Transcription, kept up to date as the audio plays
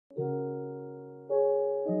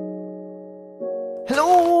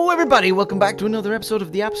Everybody, welcome back to another episode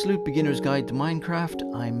of the Absolute Beginner's Guide to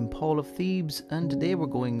Minecraft. I'm Paul of Thebes, and today we're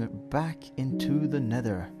going back into the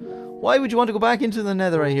Nether. Why would you want to go back into the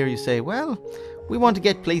Nether, I hear you say? Well, we want to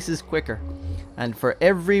get places quicker. And for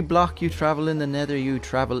every block you travel in the Nether, you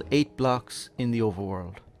travel 8 blocks in the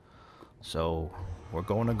overworld. So, we're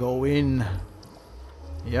going to go in.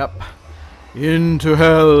 Yep. Into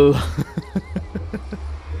hell.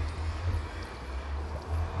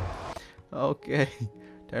 Okay.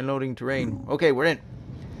 Downloading terrain. Okay, we're in.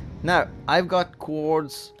 Now, I've got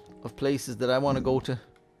coords of places that I want to go to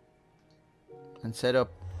and set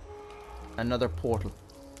up another portal.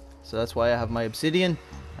 So that's why I have my obsidian,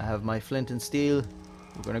 I have my flint and steel.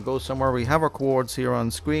 We're going to go somewhere. We have our coords here on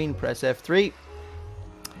screen. Press F3.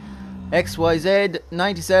 XYZ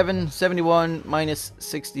 97, 71, minus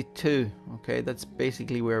 62. Okay, that's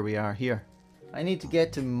basically where we are here. I need to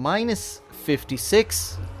get to minus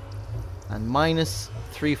 56 and minus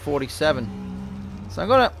 347. So I'm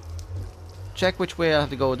gonna check which way I have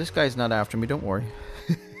to go. This guy's not after me, don't worry.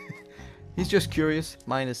 He's just curious.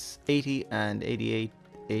 Minus 80 and 88,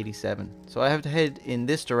 87. So I have to head in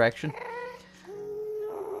this direction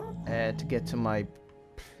to get to my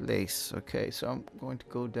place. Okay, so I'm going to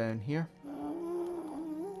go down here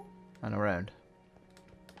and around.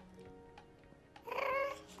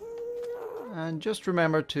 And just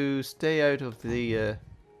remember to stay out of the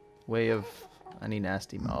way of any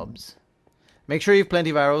nasty mobs. Make sure you have plenty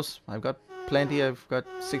of arrows. I've got plenty. I've got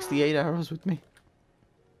 68 arrows with me.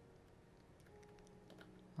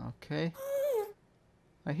 Okay.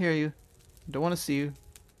 I hear you. Don't want to see you.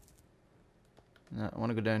 No, I want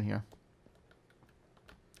to go down here.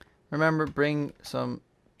 Remember, bring some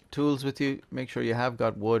tools with you. Make sure you have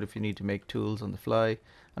got wood if you need to make tools on the fly.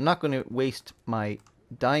 I'm not going to waste my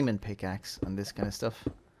diamond pickaxe on this kind of stuff.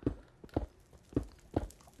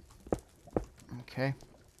 Okay.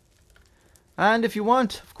 And if you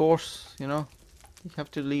want, of course, you know, you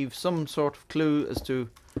have to leave some sort of clue as to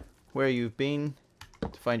where you've been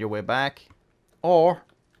to find your way back. Or,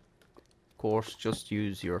 of course, just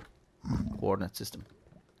use your coordinate system,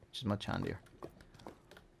 which is much handier.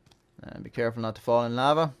 And be careful not to fall in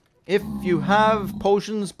lava. If you have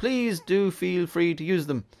potions, please do feel free to use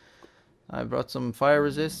them. I brought some fire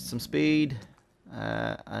resist, some speed,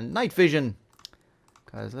 and night vision.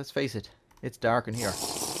 Because let's face it, it's dark in here.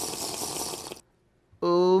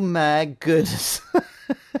 Oh my goodness.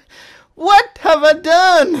 What have I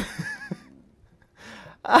done?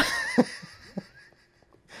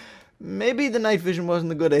 Maybe the night vision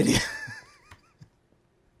wasn't a good idea.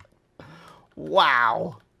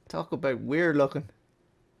 Wow. Talk about weird looking.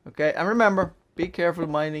 Okay, and remember, be careful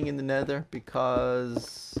mining in the Nether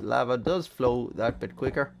because lava does flow that bit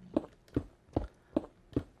quicker.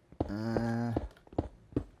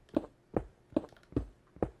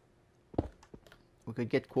 We could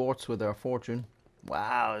get quartz with our fortune.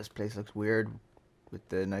 Wow, this place looks weird with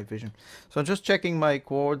the night vision. So I'm just checking my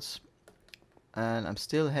coords, and I'm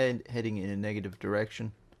still heading in a negative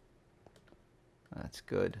direction. That's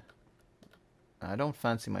good. I don't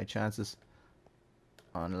fancy my chances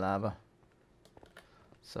on lava.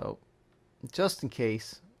 So, just in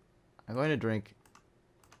case, I'm going to drink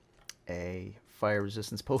a fire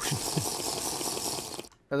resistance potion.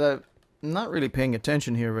 I'm not really paying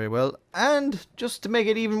attention here very well. And just to make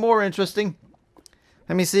it even more interesting,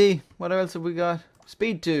 let me see, what else have we got?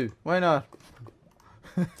 Speed 2, why not?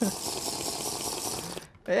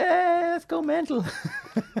 Yeah, let's go mental.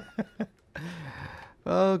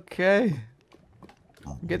 Okay.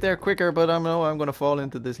 Get there quicker, but I know I'm going to fall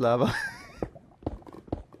into this lava.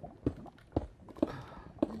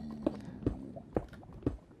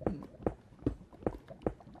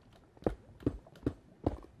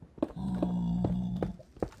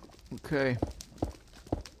 Okay.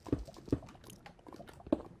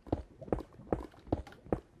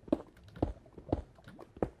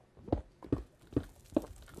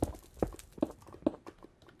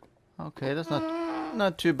 Okay, that's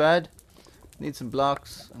not too bad. Need some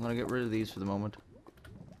blocks. I'm gonna get rid of these for the moment.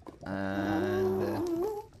 And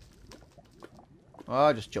oh,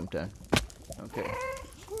 I just jumped down. Okay.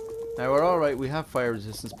 Now we're all right. We have fire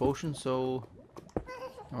resistance potion, so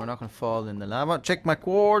we're not gonna fall in the lava. Check my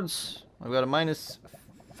coords. I've got a minus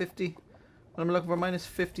 50. What am I looking for? Minus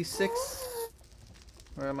 56.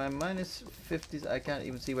 Where am I? Minus 50s. I can't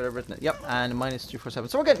even see what I've written. Yep, and minus 347.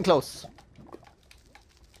 So we're getting close.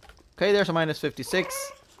 Okay, there's a minus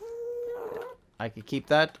 56. I could keep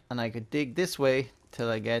that, and I could dig this way till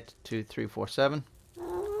I get to 347.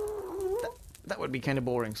 That would be kind of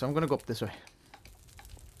boring, so I'm going to go up this way.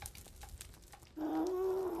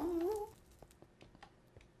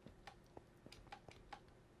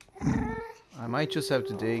 might just have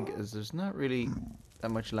to dig, as there's not really that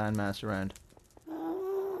much landmass around.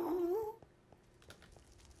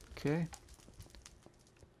 Okay.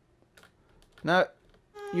 Now,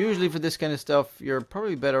 usually for this kind of stuff, you're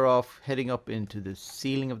probably better off heading up into the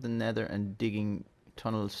ceiling of the Nether and digging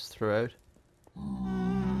tunnels throughout.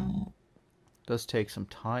 It does take some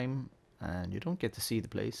time, and you don't get to see the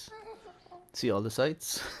place. See all the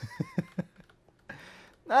sights.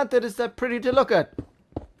 Not that it's that pretty to look at.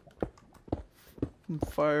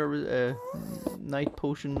 Fire, night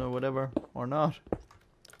potion or whatever, or not.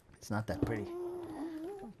 It's not that pretty.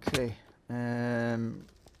 Okay.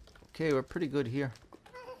 Okay, we're pretty good here.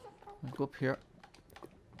 I'll go up here.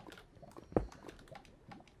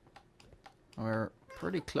 We're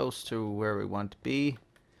pretty close to where we want to be.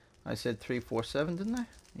 I said 347, didn't I?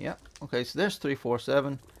 Yeah. Okay, so there's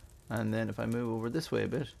 347. And then if I move over this way a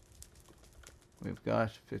bit, we've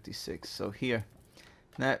got 56. So here.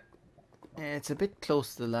 Now, it's a bit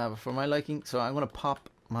close to the lava for my liking. So I'm going to pop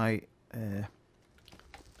my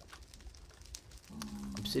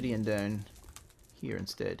obsidian down here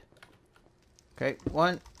instead. Okay,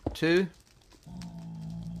 1, 2,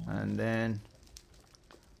 and then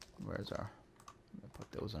where's our? I'll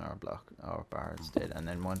put those in our block, our bar instead, and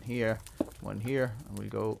then one here, and we'll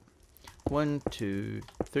go 1, 2,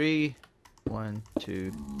 3, 1,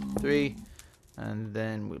 2, 3, and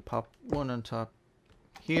then we'll pop one on top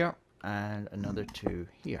here and another 2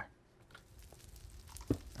 here,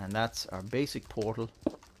 and that's our basic portal,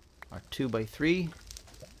 our 2x3.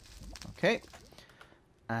 Okay.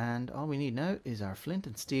 And all we need now is our flint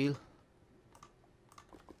and steel.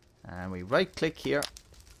 And we right click here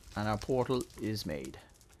and our portal is made.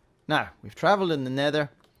 Now, we've traveled in the Nether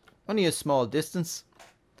only a small distance.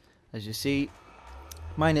 As you see,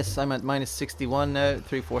 I'm at minus 61 now,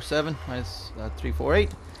 347, minus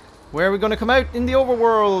 348. Where are we going to come out? In the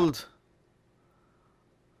overworld.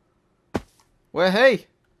 Well, hey.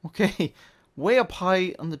 Okay. Way up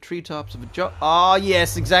high on the treetops of a ah,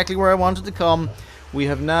 yes, exactly where I wanted to come. We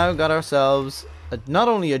have now got ourselves not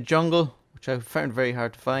only a jungle, which I found very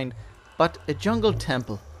hard to find, but a jungle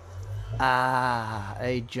temple. Ah,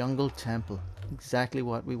 a jungle temple. Exactly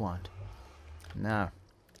what we want. Now,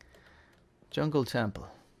 jungle temple.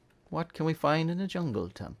 What can we find in a jungle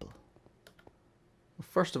temple? Well,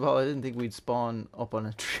 first of all, I didn't think we'd spawn up on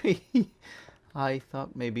a tree. I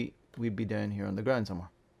thought maybe we'd be down here on the ground somewhere.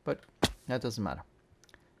 But that doesn't matter.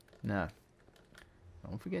 Now,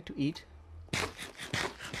 don't forget to eat.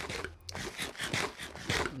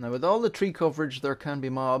 Now, with all the tree coverage, there can be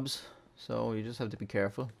mobs, so you just have to be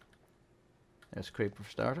careful. There's Creeper for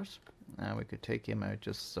starters. Now we could take him out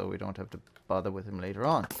just so we don't have to bother with him later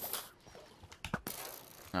on.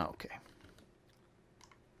 Okay.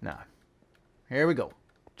 Now, here we go.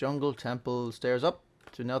 Jungle temple, stairs up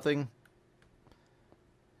to nothing.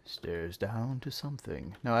 Stairs down to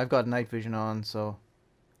something. Now, I've got night vision on, so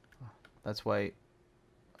that's why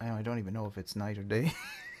I don't even know if it's night or day.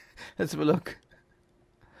 Let's have a look.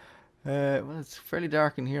 Well, it's fairly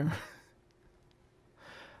dark in here.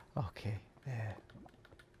 Okay.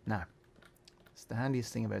 Now, it's the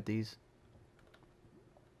handiest thing about these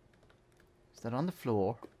is that on the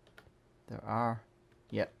floor there are,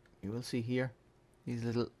 yep, you will see here, these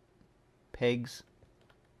little pegs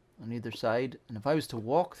on either side. And if I was to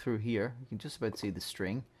walk through here, you can just about see the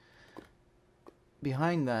string.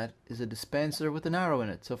 Behind that is a dispenser with an arrow in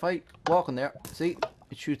it. So if I walk in there, see,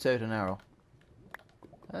 it shoots out an arrow.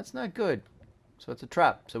 That's not good. So it's a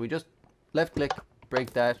trap. So we just left click,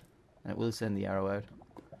 break that, and it will send the arrow out.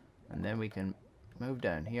 And then we can move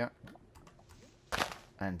down here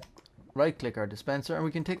and right click our dispenser and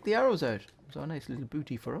we can take the arrows out. So a nice little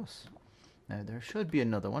booty for us. Now there should be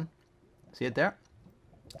another one. See it there?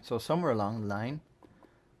 So somewhere along the line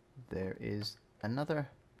there is another,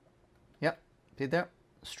 yep, see there?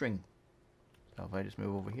 String. So if I just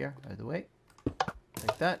move over here, out of the way,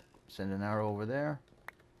 like that, send an arrow over there,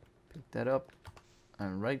 pick that up,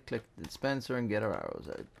 and right click the dispenser and get our arrows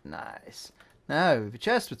out. Nice. Now, we have a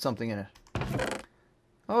chest with something in it.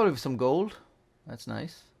 Oh, we have some gold. That's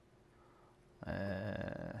nice.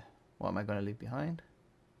 What am I going to leave behind?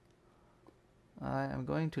 I am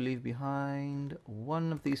going to leave behind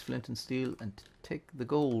one of these flint and steel and take the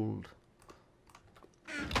gold.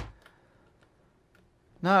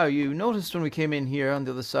 Now, you noticed when we came in here on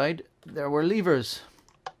the other side, there were levers.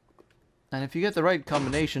 And if you get the right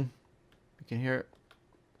combination, you can hear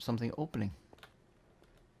something opening.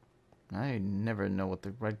 I never know what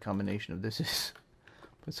the right combination of this is.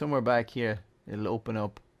 But somewhere back here, it'll open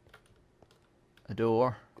up a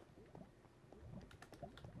door.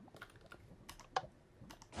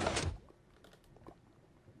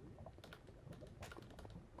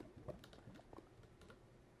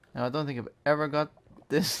 Now I don't think I've ever got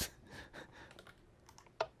this.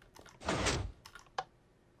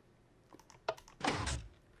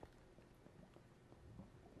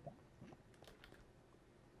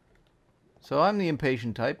 So I'm the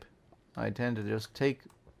impatient type. I tend to just take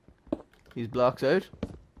these blocks out,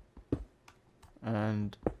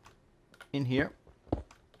 and in here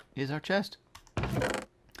is our chest.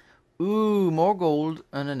 Ooh, more gold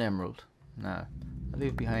and an emerald. Now, I'll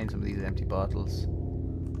leave behind some of these empty bottles.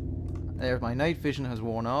 There's my night vision has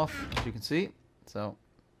worn off, as you can see. So,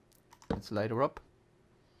 let's light her up.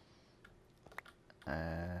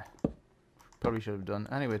 Probably should have done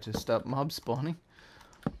anyway to stop mob spawning.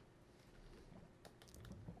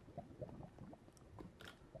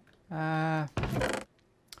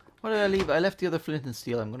 What did I leave? I left the other flint and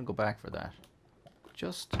steel. I'm going to go back for that.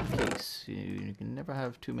 Just in case. You can never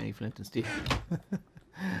have too many flint and steel.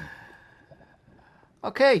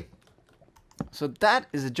 Okay. So that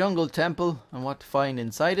is a jungle temple and what to find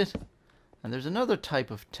inside it. And there's another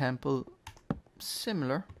type of temple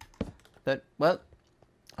similar that, well,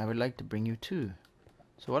 I would like to bring you to.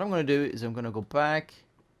 So what I'm going to do is I'm going to go back.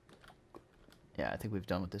 Yeah, I think we've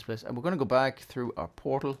done with this place. And we're going to go back through our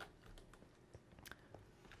portal.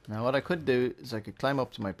 Now what I could do is I could climb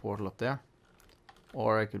up to my portal up there,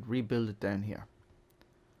 or I could rebuild it down here.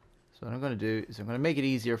 So what I'm going to do is I'm going to make it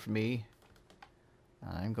easier for me,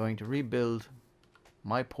 and I'm going to rebuild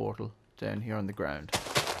my portal down here on the ground.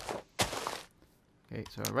 Okay,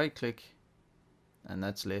 so I right click and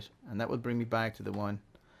that's lit, and that will bring me back to the one,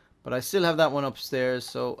 but I still have that one upstairs,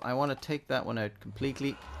 so I want to take that one out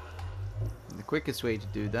completely. And the quickest way to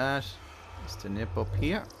do that is to nip up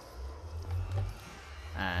here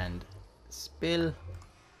and spill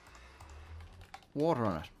water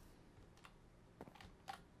on it.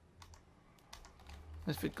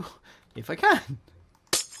 If I can.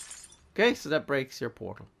 Okay, so that breaks your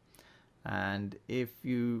portal. And if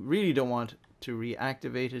you really don't want to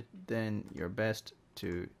reactivate it, then you're best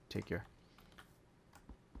to take your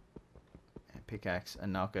pickaxe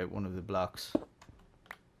and knock out one of the blocks.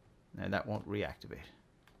 Now that won't reactivate.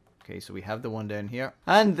 Okay, so we have the one down here.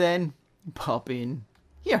 And then pop in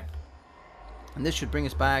here. And this should bring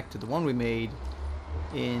us back to the one we made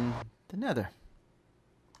in the Nether.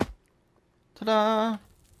 Ta-da!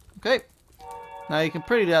 Okay. Now you can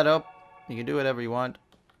pretty that up. You can do whatever you want.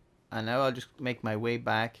 And now I'll just make my way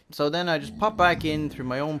back. So then I just pop back in through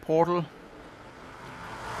my own portal.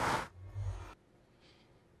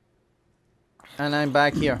 And I'm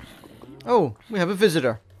back here. Oh, we have a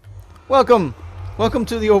visitor. Welcome! Welcome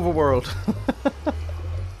to the overworld.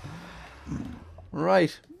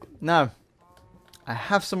 Right. Now, I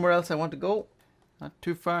have somewhere else I want to go. Not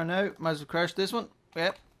too far now. Might as well crash this one.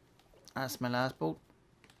 Yep. That's my last boat.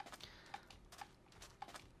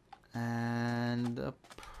 And up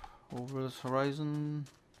over this horizon.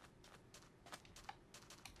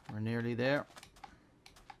 We're nearly there.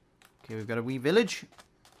 Okay, we've got a wee village.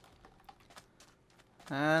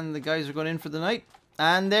 And the guys are going in for the night.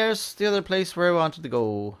 And there's the other place where I wanted to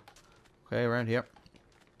go. Okay, around here.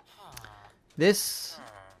 This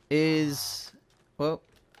is, well,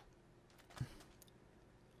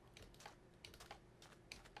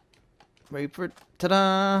 wait for it.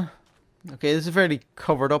 Ta-da! Okay, this is fairly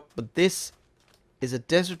covered up, but this is a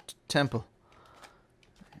desert temple.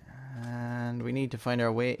 And we need to find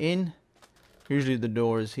our way in. Usually the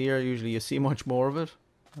door is here. Usually you see much more of it.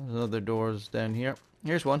 There's other doors down here.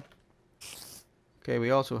 Here's one. Okay,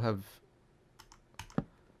 we also have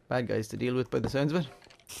bad guys to deal with by the sounds of it.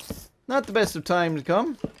 Not the best of time to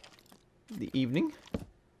come. The evening.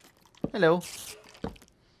 Hello.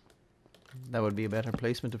 That would be a better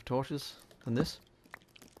placement of torches than this.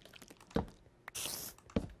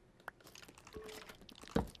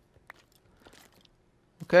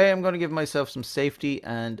 Okay, I'm going to give myself some safety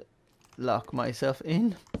and lock myself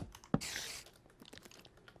in.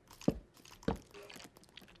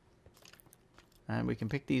 And we can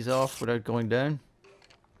pick these off without going down.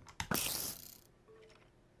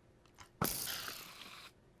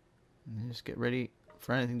 And just get ready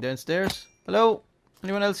for anything downstairs. Hello?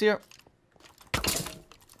 Anyone else here?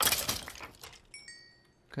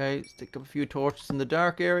 Okay, stick up a few torches in the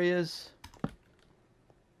dark areas.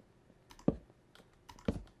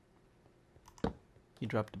 You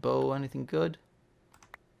dropped a bow, anything good?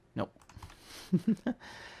 Nope.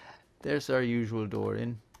 There's our usual door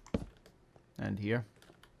in. And here.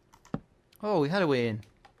 Oh, we had a way in.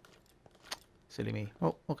 Silly me.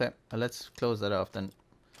 Oh, okay. Well, let's close that off then.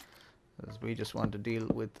 Because we just want to deal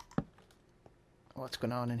with what's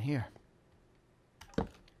going on in here.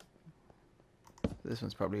 This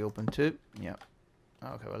one's probably open too. Yeah.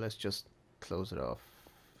 Okay, well, let's just close it off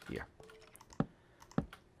here.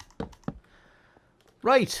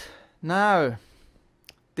 Right, now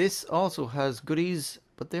this also has goodies,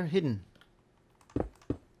 but they're hidden.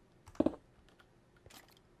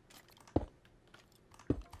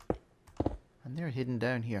 And they're hidden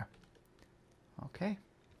down here. Okay.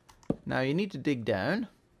 Now you need to dig down.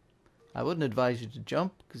 I wouldn't advise you to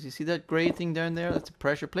jump, because you see that grey thing down there? That's a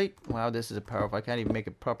pressure plate. Wow, this is a powerful. I can't even make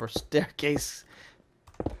a proper staircase.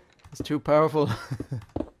 It's too powerful.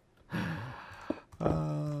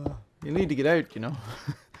 You need to get out, you know.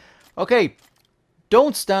 Okay,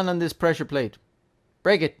 don't stand on this pressure plate.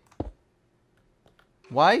 Break it.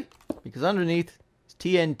 Why? Because underneath is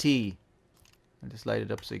TNT. I'll just light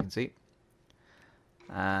it up so you can see.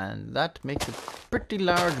 And that makes a pretty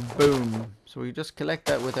large boom. So we just collect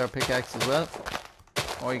that with our pickaxe as well.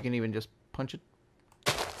 Or you can even just punch it.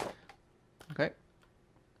 Okay.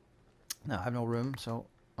 Now I have no room, so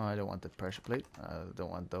I don't want the pressure plate. I don't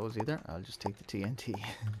want those either. I'll just take the TNT.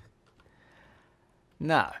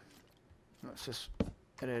 Now, let's just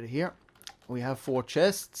get out of here. We have 4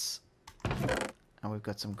 chests. And we've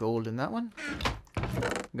got some gold in that one.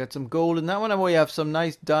 We've got some gold in that one. And we have some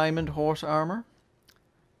nice diamond horse armor.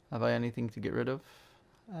 Have I anything to get rid of?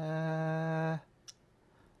 Get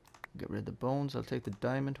rid of the bones. I'll take the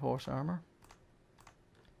diamond horse armor.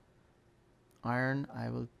 Iron. I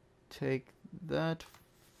will take that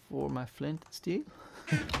for my flint and steel.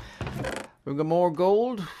 We've got more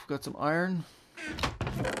gold. We've got some iron.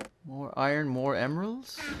 More iron, more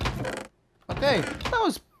emeralds. Okay, that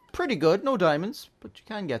was pretty good. No diamonds, but you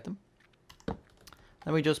can get them.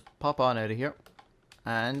 Then we just pop on out of here.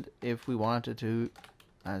 And if we wanted to,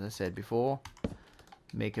 as I said before,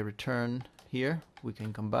 make a return here, we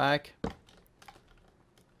can come back.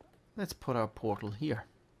 Let's put our portal here.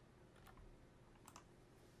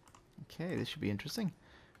 Okay, this should be interesting.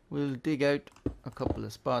 We'll dig out a couple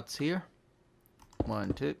of spots here.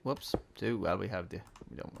 1, 2, whoops, 2. Well, we're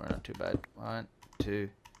not too bad. 1, 2,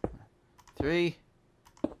 3,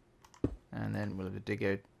 and then we'll dig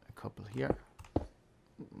out a couple here.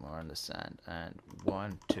 More on the sand, and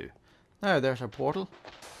 1, 2. Now there's our portal,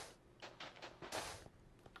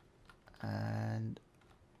 and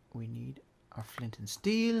we need our flint and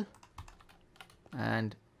steel,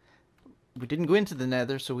 and we didn't go into the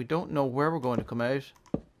Nether, so we don't know where we're going to come out.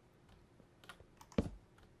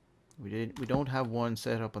 We don't have one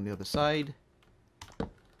set up on the other side.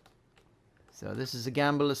 So this is a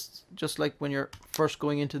gamble. It's just like when you're first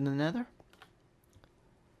going into the Nether.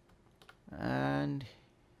 And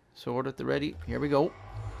sword at the ready. Here we go.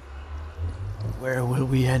 Where will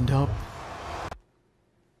we end up?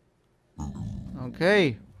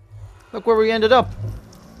 Okay. Look where we ended up.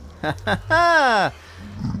 Ha ha ha!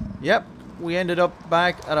 Yep, we ended up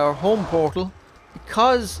back at our home portal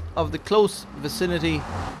because of the close vicinity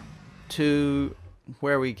to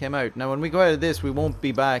where we came out. Now when we go out of this, we won't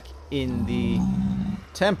be back in the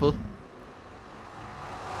temple.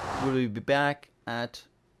 We'll be back at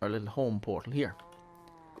our little home portal here.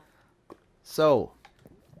 So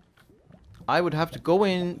I would have to go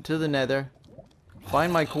into the Nether,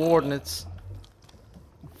 find my coordinates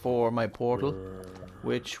for my portal,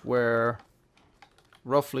 which were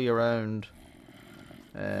roughly around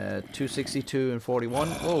 262 and 41.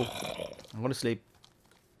 Whoa, I'm going to sleep.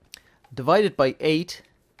 Divide it by 8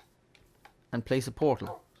 and place a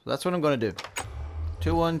portal. So that's what I'm going to do.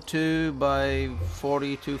 212 by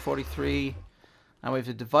 42, 43. And we have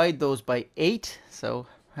to divide those by 8. So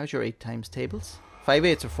how's your 8 times tables? 5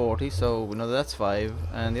 8s are 40, so we know that's 5.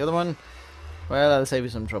 And the other one, well, I'll save you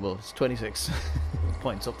some trouble. It's 26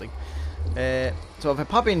 point something. So if I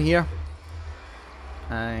pop in here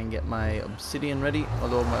and get my obsidian ready,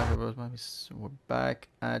 although we're back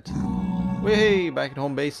at back at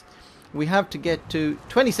home base. We have to get to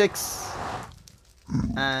 26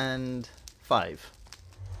 and 5.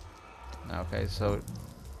 Okay, so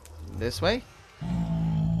this way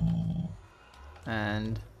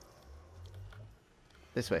and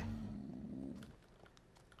this way.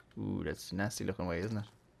 Ooh, that's a nasty looking way, isn't it?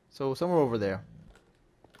 So somewhere over there.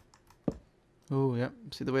 Oh yeah,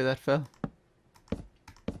 see the way that fell?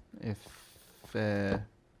 If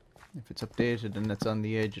it's updated and it's on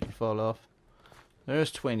the edge, it'll fall off.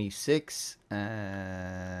 There's 26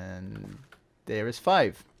 and there is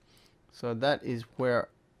 5. So that is where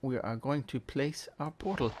we are going to place our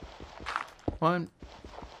portal. 1,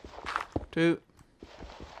 2,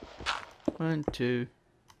 1, 2,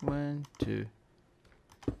 1, 2,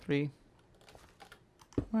 3,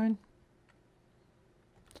 1.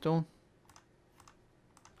 Stone.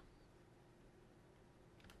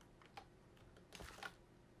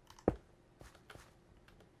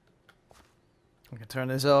 turn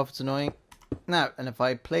this off, it's annoying. Now, and if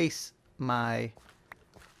I place my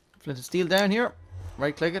flint and steel down here,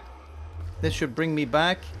 right click it, this should bring me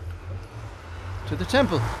back to the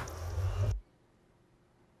temple.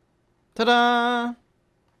 Ta-da!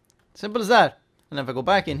 Simple as that. And if I go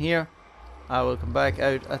back in here, I will come back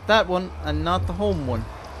out at that one and not the home one.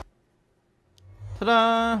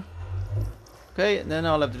 Ta-da! Okay, and then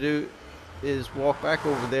all I have to do is walk back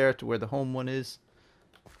over there to where the home one is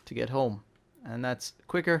to get home. And that's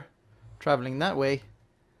quicker traveling that way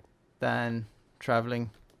than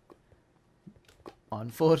traveling on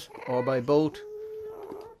foot or by boat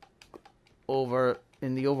over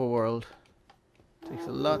in the overworld. Takes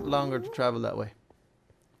a lot longer to travel that way.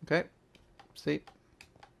 Okay, see.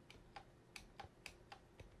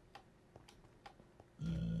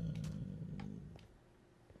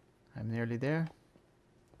 I'm nearly there.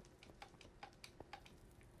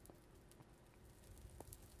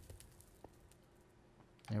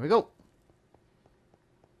 There we go.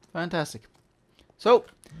 Fantastic. So,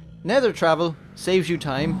 Nether travel saves you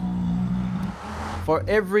time. For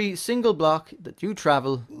every single block that you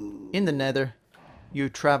travel in the Nether, you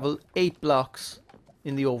travel 8 blocks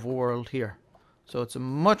in the overworld here. So it's a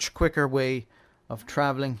much quicker way of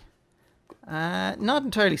traveling. Not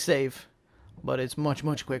entirely safe, but it's much,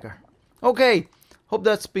 much quicker. Okay, hope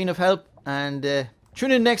that's been of help, and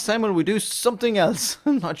tune in next time when we do something else.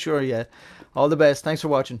 I'm not sure yet. All the best. Thanks for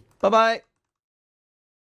watching. Bye-bye.